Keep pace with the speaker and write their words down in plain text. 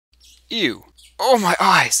Ew. Oh, my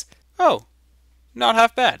eyes. Oh, not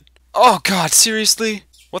half bad. Oh, God, seriously?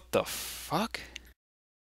 What the fuck?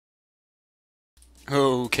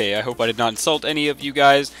 Okay, I hope I did not insult any of you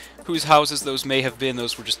guys whose houses those may have been.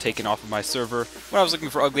 Those were just taken off of my server when I was looking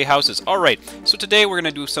for ugly houses. Alright, so today we're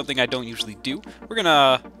going to do something I don't usually do. We're going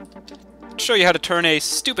to show you how to turn a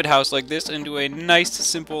stupid house like this into a nice,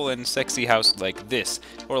 simple, and sexy house like this.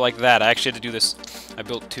 Or like that. I actually had to do this. I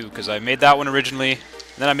built two because I made that one originally.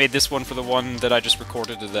 And then I made this one for the one that I just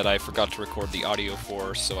recorded that I forgot to record the audio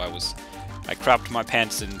for, so I crapped my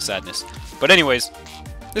pants in sadness. But anyways,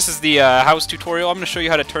 this is the house tutorial. I'm going to show you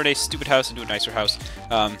how to turn a stupid house into a nicer house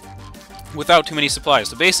without too many supplies.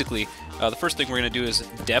 So basically, the first thing we're going to do is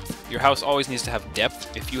depth. Your house always needs to have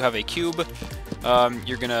depth. If you have a cube,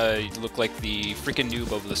 you're going to look like the freaking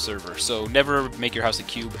noob of the server. So never make your house a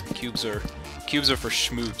cube. Cubes are for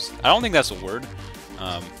schmoobs. I don't think that's a word.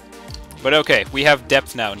 But okay, we have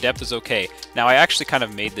depth now, and depth is okay. Now, I actually kind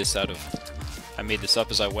of made this up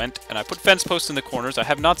as I went, and I put fence posts in the corners. I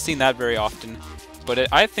have not seen that very often,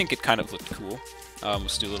 but I think it kind of looked cool.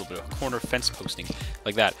 Let's do a little bit of corner fence posting,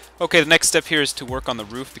 like that. Okay, the next step here is to work on the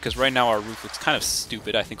roof, because right now our roof looks kind of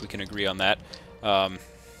stupid. I think we can agree on that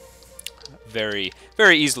very,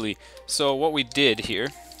 very easily. So what we did here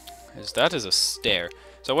is that is a stair.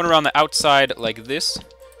 So I went around the outside like this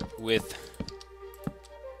with...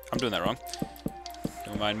 I'm doing that wrong.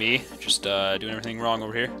 Don't mind me. Just doing everything wrong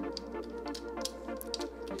over here.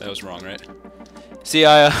 That was wrong, right? See,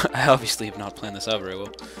 I obviously have not planned this out very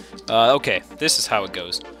well. Okay, this is how it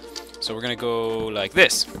goes. So we're going to go like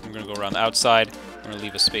this. We're going to go around the outside. We're going to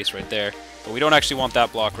leave a space right there. But we don't actually want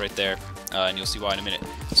that block right there. And you'll see why in a minute.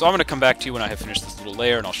 So I'm going to come back to you when I have finished this little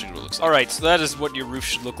layer, and I'll show you what it looks like. Alright, so that is what your roof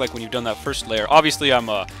should look like when you've done that first layer. Obviously, I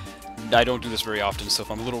don't do this very often, so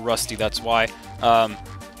if I'm a little rusty, that's why.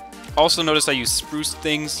 Also notice I use spruce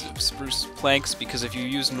planks, because if you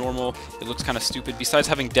use normal, it looks kind of stupid. Besides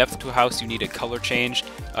having depth to a house, you need a color change.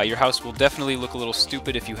 Your house will definitely look a little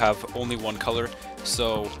stupid if you have only one color,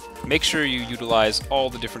 so make sure you utilize all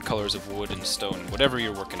the different colors of wood and stone, whatever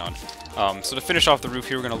you're working on. So to finish off the roof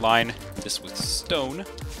here, we're going to line this with stone,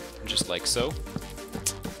 just like so.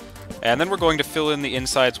 And then we're going to fill in the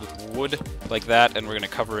insides with wood, like that, and we're going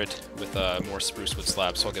to cover it with more spruce wood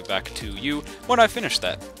slabs, so I'll get back to you when I finish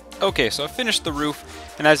that. Okay, so I finished the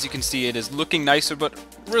roof, and as you can see, it is looking nicer, but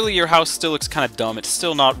really your house still looks kind of dumb. It's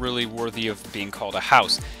still not really worthy of being called a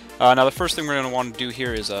house. Now the first thing we're going to want to do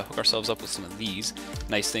here is hook ourselves up with some of these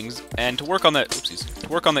nice things, and to work on the... Oopsies. To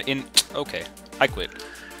work on the Okay, I quit.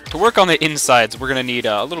 To work on the insides, we're going to need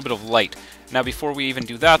a little bit of light. Now before we even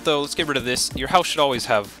do that though, let's get rid of this. Your house should always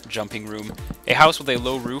have jumping room. A house with a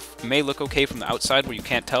low roof may look okay from the outside where you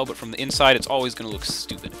can't tell, but from the inside it's always going to look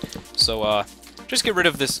stupid. So just get rid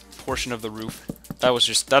of this portion of the roof.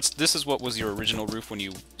 This is what was your original roof when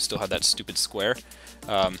you still had that stupid square.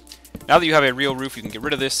 Now that you have a real roof, you can get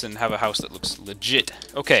rid of this and have a house that looks legit.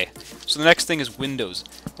 Okay, so the next thing is windows.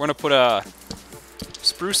 We're going to put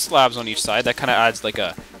spruce slabs on each side. That kind of adds like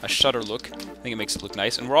a shutter look. I think it makes it look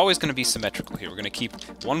nice. And we're always going to be symmetrical here. We're going to keep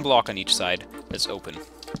one block on each side that's open.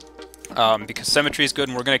 Because symmetry is good,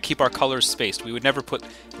 and we're going to keep our colors spaced. We would never put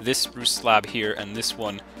this spruce slab here and this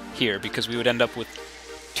one here, because we would end up with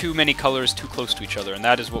too many colors too close to each other, and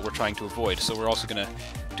that is what we're trying to avoid. So we're also going to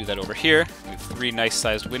do that over here. We have 3 nice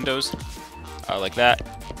sized windows, like that.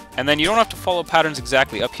 And then you don't have to follow patterns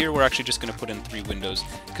exactly. Up here we're actually just going to put in 3 windows,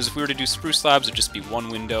 because if we were to do spruce slabs, it would just be 1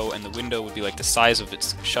 window, and the window would be like the size of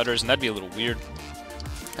its shutters, and that'd be a little weird.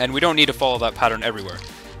 And we don't need to follow that pattern everywhere.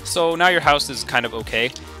 So now your house is kind of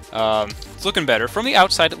okay. It's looking better. From the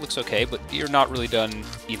outside it looks okay, but you're not really done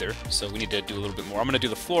either, so we need to do a little bit more. I'm going to do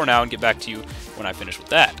the floor now and get back to you when I finish with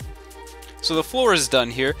that. So the floor is done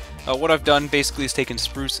here. What I've done basically is taken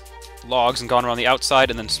spruce logs and gone around the outside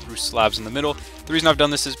and then spruce slabs in the middle. The reason I've done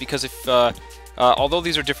this is because if although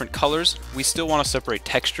these are different colors, we still want to separate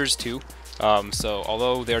textures too. So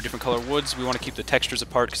although they are different color woods, we want to keep the textures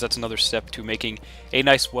apart, because that's another step to making a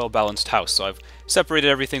nice, well-balanced house. So I've separated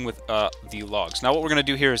everything with the logs. Now what we're going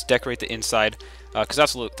to do here is decorate the inside, because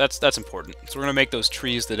that's important. So we're going to make those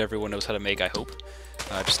trees that everyone knows how to make, I hope.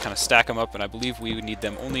 Just kind of stack them up, and I believe we would need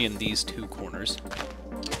them only in these 2 corners,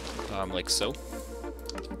 like so.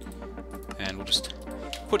 And we'll just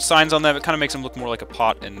put signs on them. It kind of makes them look more like a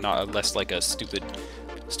pot and not less like a stupid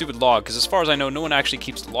log, because as far as I know, no one actually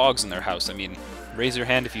keeps logs in their house. I mean, raise your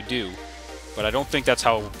hand if you do, but I don't think that's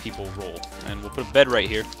how people roll. And we'll put a bed right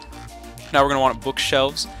here. Now we're going to want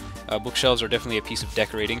bookshelves. Bookshelves are definitely a piece of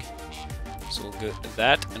decorating, so we'll get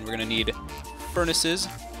that. And we're going to need furnaces,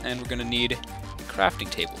 and we're going to need a crafting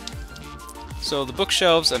table. So the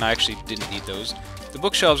bookshelves, and I actually didn't need those, the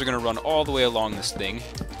bookshelves are going to run all the way along this thing.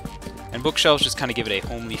 And bookshelves just kind of give it a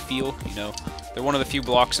homely feel, you know. They're one of the few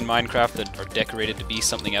blocks in Minecraft that are decorated to be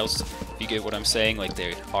something else, if you get what I'm saying, like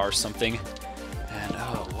they are something. And,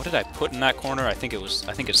 oh, what did I put in that corner? I think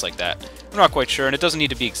it's like that. I'm not quite sure, and it doesn't need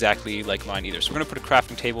to be exactly like mine either. So we're going to put a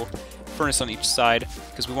crafting table, furnace on each side,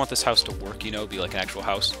 because we want this house to work, you know, be like an actual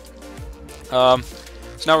house. So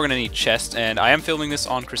now we're going to need chests, and I am filming this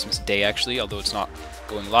on Christmas Day, actually, although it's not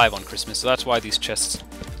going live on Christmas, so that's why these chests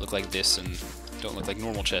look like this and don't look like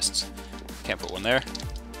normal chests. Can't put one there.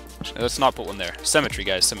 Let's not put one there. Symmetry,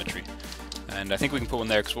 guys, symmetry. And I think we can put one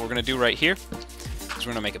there, because what we're going to do right here is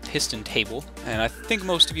we're going to make a piston table, and I think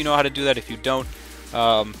most of you know how to do that. If you don't,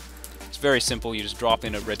 it's very simple. You just drop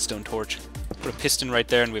in a redstone torch, put a piston right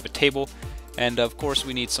there, and we have a table. And of course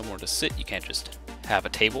we need somewhere to sit. You can't just have a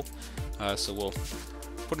table. So we'll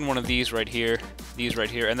put in one of these right here,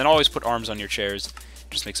 and then always put arms on your chairs.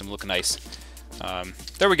 Just makes them look nice.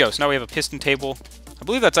 There we go. So now we have a piston table. I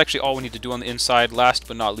believe that's actually all we need to do on the inside. Last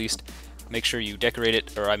but not least, make sure you decorate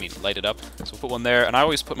it, or I mean light it up. So we'll put one there, and I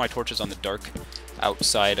always put my torches on the dark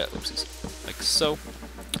outside, oopsies, like so.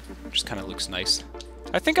 Just kind of looks nice.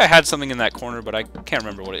 I think I had something in that corner, but I can't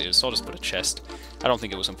remember what it is, so I'll just put a chest. I don't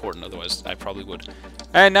think it was important, otherwise I probably would.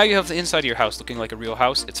 And now you have the inside of your house looking like a real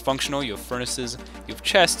house. It's functional, you have furnaces, you have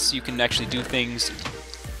chests, you can actually do things.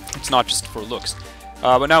 It's not just for looks.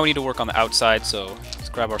 But now we need to work on the outside, so let's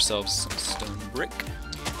grab ourselves some stone brick.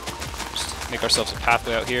 Just make ourselves a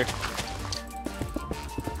pathway out here.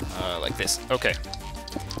 Like this. Okay.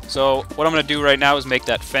 So what I'm going to do right now is make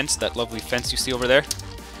that fence, that lovely fence you see over there.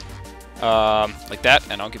 Like that,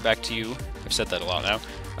 and I'll get back to you. I've said that a lot now,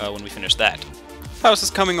 when we finish that. House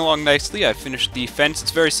is coming along nicely. I've finished the fence.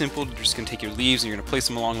 It's very simple. You're just going to take your leaves and you're going to place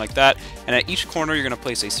them along like that. And at each corner you're going to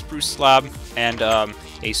place a spruce slab and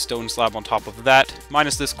a stone slab on top of that.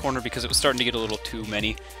 Minus this corner because it was starting to get a little too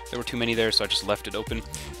many. There were too many there, so I just left it open.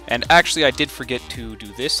 And actually I did forget to do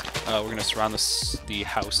this. We're going to surround the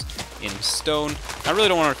house in stone. I really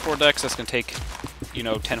don't want to record that because that's going to take, you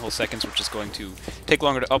know, 10 whole seconds, which is going to take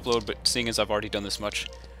longer to upload, but seeing as I've already done this much,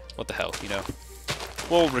 what the hell, you know.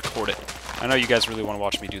 We'll record it. I know you guys really want to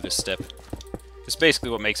watch me do this step. It's basically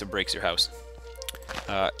what makes or breaks your house.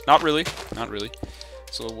 Not really.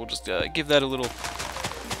 So we'll just give that a little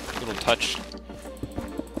touch.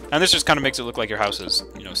 And this just kind of makes it look like your house is,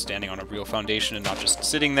 you know, standing on a real foundation and not just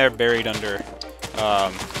sitting there buried under,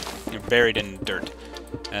 you know, buried in dirt.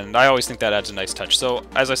 And I always think that adds a nice touch. So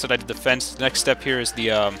as I said, I did the fence. The next step here is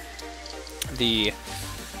the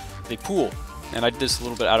pool. And I did this a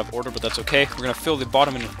little bit out of order, but that's okay. We're going to fill the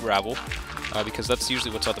bottom in with gravel, because that's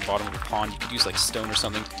usually what's at the bottom of the pond. You could use like stone or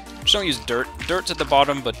something. Just don't use dirt. Dirt's at the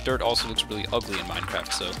bottom, but dirt also looks really ugly in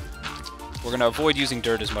Minecraft, so we're going to avoid using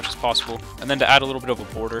dirt as much as possible. And then to add a little bit of a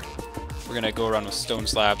border, we're going to go around with stone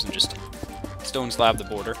slabs and just stone slab the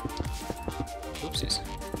border. Oopsies.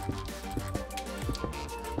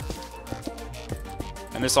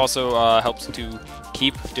 And this also helps to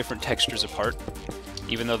keep different textures apart.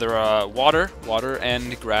 Even though there are water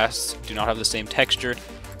and grass do not have the same texture,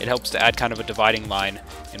 it helps to add kind of a dividing line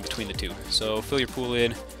in between the two. So fill your pool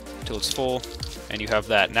in until it's full, and you have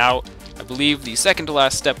that. Now, I believe the second to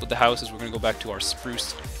last step with the house is we're going to go back to our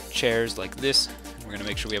spruce chairs like this. We're going to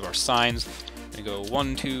make sure we have our signs. We're going to go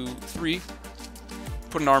 1, 2, 3.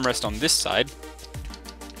 Put an armrest on this side.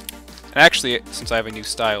 And actually, since I have a new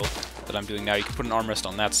style that I'm doing now, you can put an armrest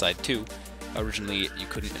on that side too. Originally, you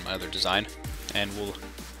couldn't in my other design. And we'll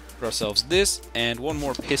put ourselves this, and one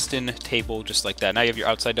more piston table, just like that. Now you have your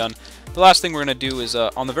outside done. The last thing we're going to do is,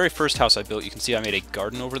 on the very first house I built, you can see I made a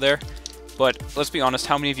garden over there. But let's be honest,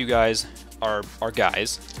 how many of you guys are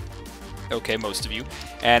guys? Okay, most of you.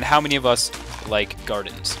 And how many of us like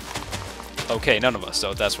gardens? Okay, none of us,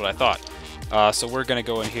 so that's what I thought. So we're going to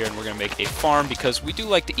go in here and we're going to make a farm, because we do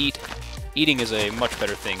like to eat. Eating is a much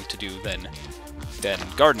better thing to do than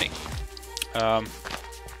gardening.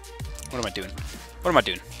 What am I doing? What am I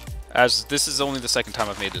doing? As this is only the second time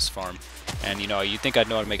I've made this farm, and you know, you'd think I'd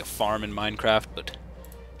know how to make a farm in Minecraft, but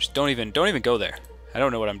just don't even go there. I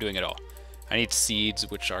don't know what I'm doing at all. I need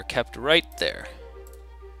seeds, which are kept right there,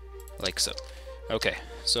 like so. Okay,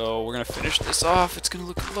 so we're gonna finish this off. It's gonna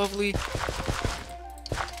look lovely.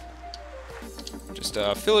 Just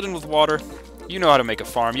fill it in with water. You know how to make a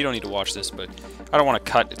farm. You don't need to watch this, but I don't want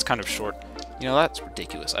to cut. It's kind of short. You know, that's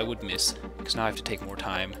ridiculous. I would miss, because now I have to take more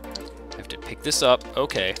time. I have to pick this up.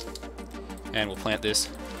 Okay. And we'll plant this.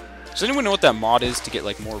 Does anyone know what that mod is to get,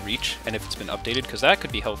 like, more reach? And if it's been updated? Because that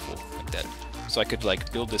could be helpful, like that. So I could,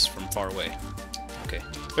 like, build this from far away. Okay.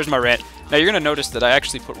 There's my rant. Now, you're going to notice that I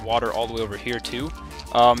actually put water all the way over here, too.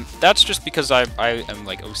 That's just because I am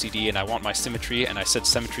like OCD and I want my symmetry, and I said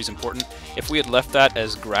symmetry is important. If we had left that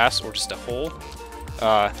as grass or just a hole,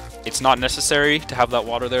 it's not necessary to have that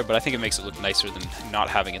water there, but I think it makes it look nicer than not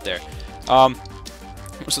having it there.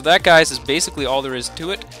 So that, guys, is basically all there is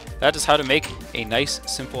to it. That is how to make a nice,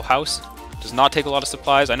 simple house. Does not take a lot of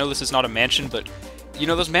supplies. I know this is not a mansion, but you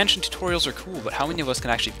know, those mansion tutorials are cool, but how many of us can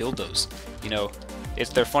actually build those? You know,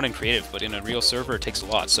 they're fun and creative, but in a real server it takes a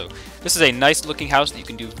lot. So this is a nice looking house that you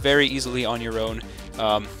can do very easily on your own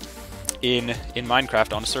in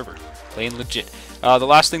Minecraft on a server. Plain legit. The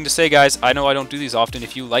last thing to say, guys, I know I don't do these often.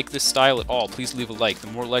 If you like this style at all, please leave a like. The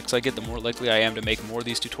more likes I get, the more likely I am to make more of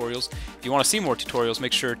these tutorials. If you want to see more tutorials,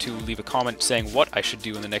 make sure to leave a comment saying what I should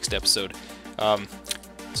do in the next episode.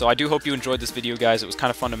 So I do hope you enjoyed this video, guys. It was kind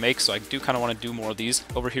of fun to make, so I do kind of want to do more of these.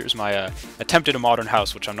 Over here is my attempt at a modern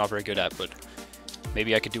house, which I'm not very good at, but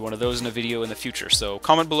maybe I could do one of those in a video in the future. So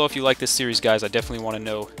comment below if you like this series, guys. I definitely want to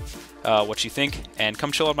know what you think, and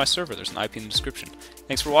come chill on my server. There's an IP in the description.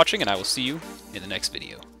 Thanks for watching, and I will see you in the next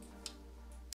video.